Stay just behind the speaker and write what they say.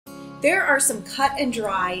There are some cut and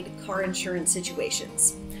dried car insurance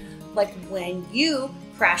situations, like when you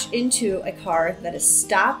crash into a car that is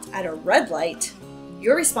stopped at a red light,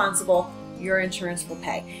 you're responsible, your insurance will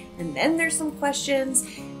pay. And then there's some questions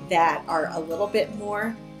that are a little bit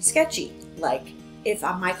more sketchy, like if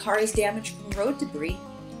my car is damaged from road debris,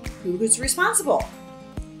 who is responsible?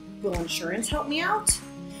 Will insurance help me out?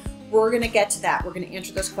 We're gonna get to that. We're gonna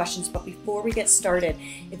answer those questions. But before we get started,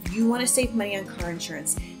 if you wanna save money on car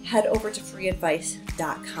insurance, head over to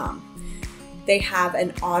FreeAdvice.com. They have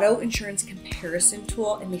an auto insurance comparison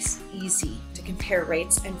tool and makes it easy to compare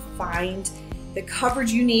rates and find the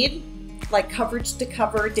coverage you need, like coverage to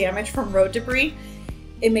cover damage from road debris.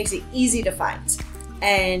 It makes it easy to find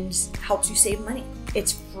and helps you save money.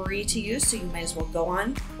 It's free to use, so you might as well go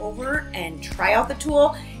on over and try out the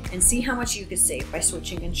tool and see how much you could save by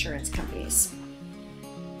switching insurance companies.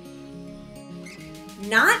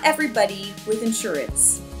 Not everybody with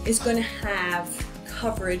insurance is going to have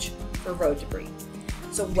coverage for road debris.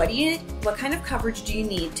 So what kind of coverage do you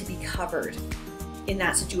need to be covered in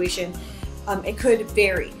that situation? It could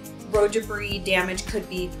vary. Road debris damage could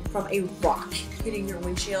be from a rock hitting your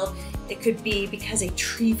windshield. It could be because a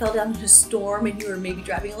tree fell down in a storm and you were maybe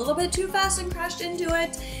driving a little bit too fast and crashed into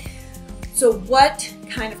it. So what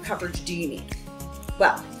kind of coverage do you need?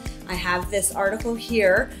 Well, I have this article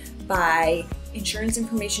here by Insurance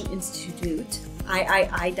Information Institute,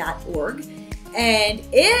 III.org, and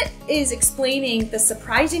it is explaining the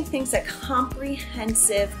surprising things that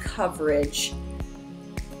comprehensive coverage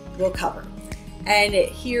will cover. And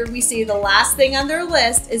here we see the last thing on their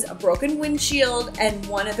list is a broken windshield, and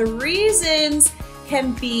one of the reasons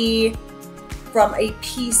can be from a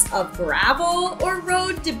piece of gravel or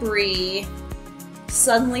road debris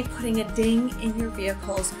suddenly putting a ding in your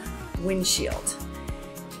vehicle's windshield.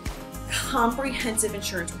 Comprehensive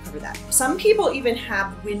insurance will cover that. Some people even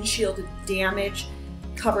have windshield damage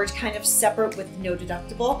coverage kind of separate with no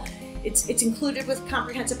deductible. It's included with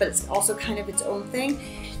comprehensive, but it's also kind of its own thing.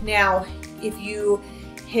 Now, if you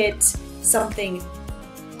hit something,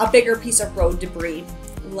 a bigger piece of road debris,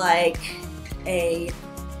 like a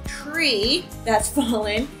tree that's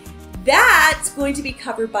fallen, that's going to be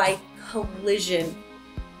covered by collision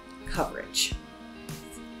coverage.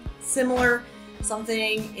 Similar,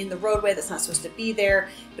 something in the roadway that's not supposed to be there,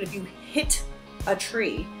 but if you hit a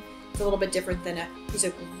tree, it's a little bit different than a piece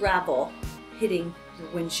of gravel hitting your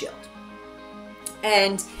windshield.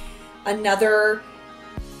 And another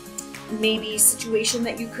maybe situation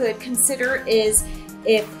that you could consider is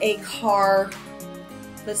if a car,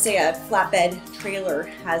 let's say a flatbed trailer,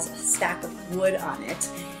 has a stack of wood on it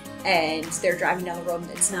and they're driving down the road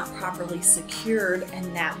and it's not properly secured,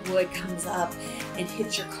 and that wood comes up and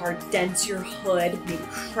hits your car, dents your hood, maybe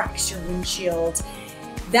cracks your windshield.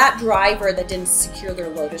 That driver that didn't secure their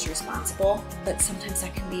load is responsible, but sometimes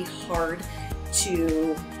that can be hard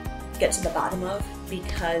to get to the bottom of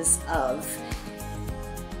because of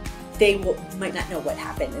they might not know what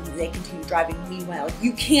happened and they continue driving. Meanwhile,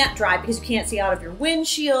 you can't drive because you can't see out of your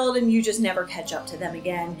windshield and you just never catch up to them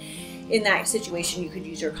again. In that situation, you could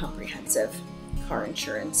use your comprehensive car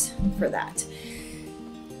insurance for that.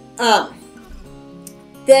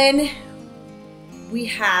 Then we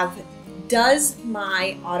have, does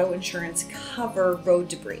my auto insurance cover road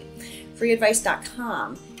debris?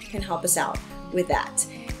 FreeAdvice.com can help us out with that.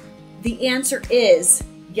 The answer is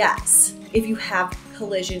yes, if you have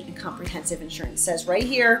collision and comprehensive insurance. It says right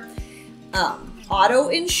here, auto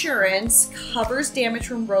insurance covers damage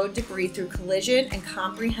from road debris through collision and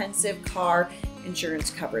comprehensive car insurance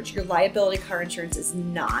coverage. Your liability car insurance is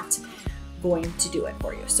not going to do it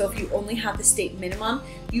for you. So if you only have the state minimum,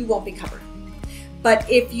 you won't be covered. But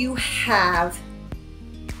if you have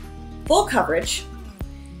full coverage,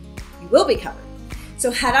 you will be covered. So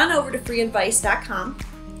head on over to FreeAdvice.com.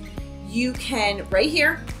 You can, right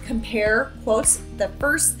here, compare quotes. The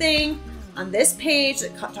first thing on this page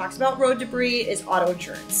that talks about road debris is auto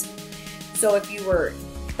insurance. So if you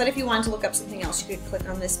wanted to look up something else, you could click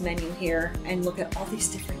on this menu here and look at all these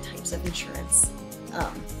different types of insurance.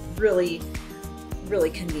 Really, really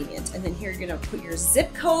convenient. And then here you're gonna put your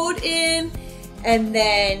zip code in and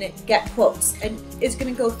then get quotes. And it's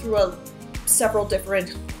gonna go through several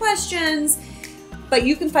different questions, but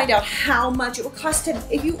you can find out how much it will cost to,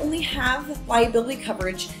 if you only have liability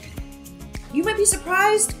coverage. You might be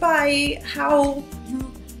surprised by how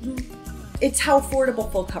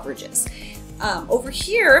affordable full coverage is. Over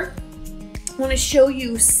here, I want to show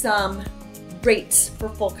you some rates for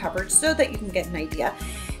full coverage so that you can get an idea.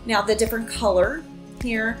 Now, the different color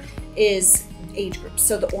here is age groups.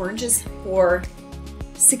 So the orange is for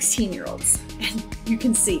 16-year-olds, and you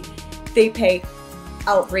can see they pay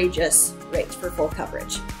outrageous rates for full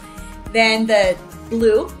coverage. Then the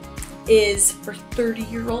blue is for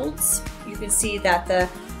 30-year-olds. You can see that the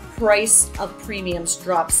price of premiums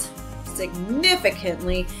drops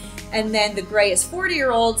significantly. And then the gray is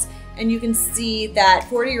 40-year-olds, and you can see that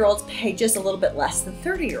 40-year-olds pay just a little bit less than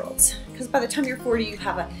 30-year-olds, because by the time you're 40,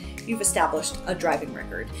 you've established a driving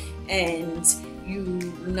record, and you're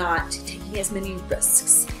not taking as many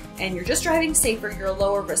risks, and you're just driving safer. You're a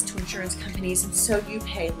lower risk to insurance companies, and so you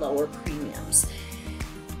pay lower premiums.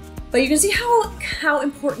 But you can see how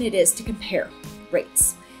important it is to compare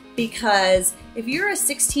rates, because if you're a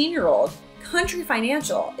 16-year-old, Country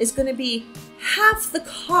Financial is going to be half the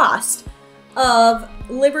cost of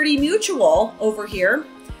Liberty Mutual over here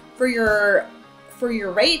for your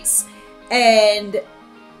rates, and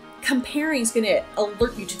comparing is going to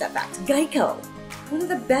alert you to that fact. Geico, one of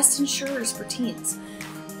the best insurers for teens.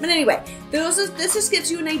 But anyway, this just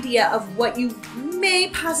gives you an idea of what you may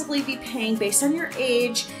possibly be paying based on your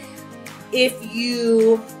age if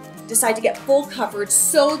you decide to get full coverage,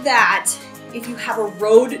 so that if you have a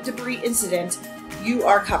road debris incident, you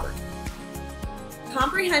are covered.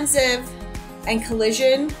 Comprehensive and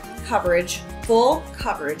collision coverage, full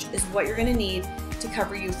coverage, is what you're going to need to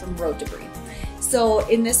cover you from road debris. So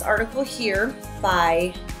in this article here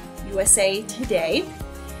by USA Today,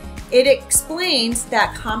 it explains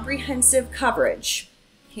that comprehensive coverage,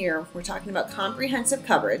 here we're talking about comprehensive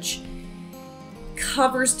coverage,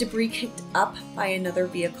 covers debris kicked up by another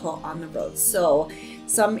vehicle on the road. So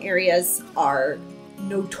some areas are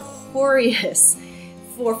notorious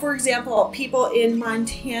for example, people in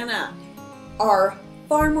Montana are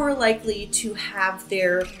far more likely to have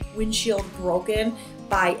their windshield broken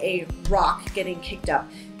by a rock getting kicked up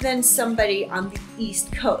than somebody on the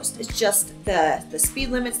East Coast. It's just the speed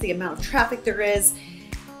limits, the amount of traffic there is,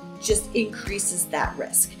 just increases that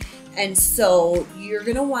risk. And so you're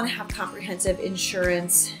gonna wanna have comprehensive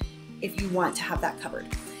insurance if you want to have that covered.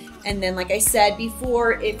 And then, like I said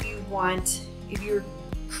before, if you're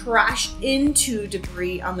crashed into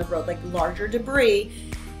debris on the road, like larger debris,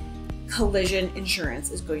 collision insurance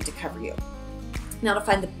is going to cover you. Now, to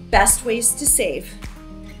find the best ways to save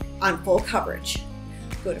on full coverage,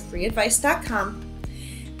 go to FreeAdvice.com,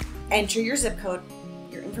 enter your zip code,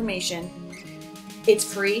 your information.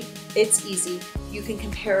 It's free, it's easy. You can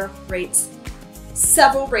compare rates,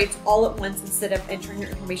 several rates all at once, instead of entering your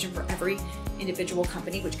information for every individual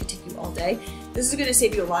company, which could take you all day. This is going to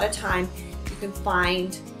save you a lot of time. You can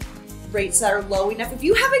find rates that are low enough. If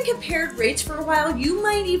you haven't compared rates for a while, you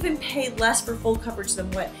might even pay less for full coverage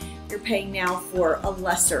than what you're paying now for a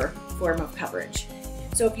lesser form of coverage.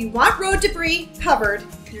 So if you want road debris covered,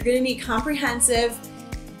 you're going to need comprehensive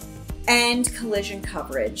and collision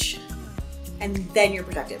coverage, and then you're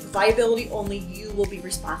protected. With liability only, you will be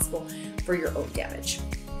responsible for your own damage.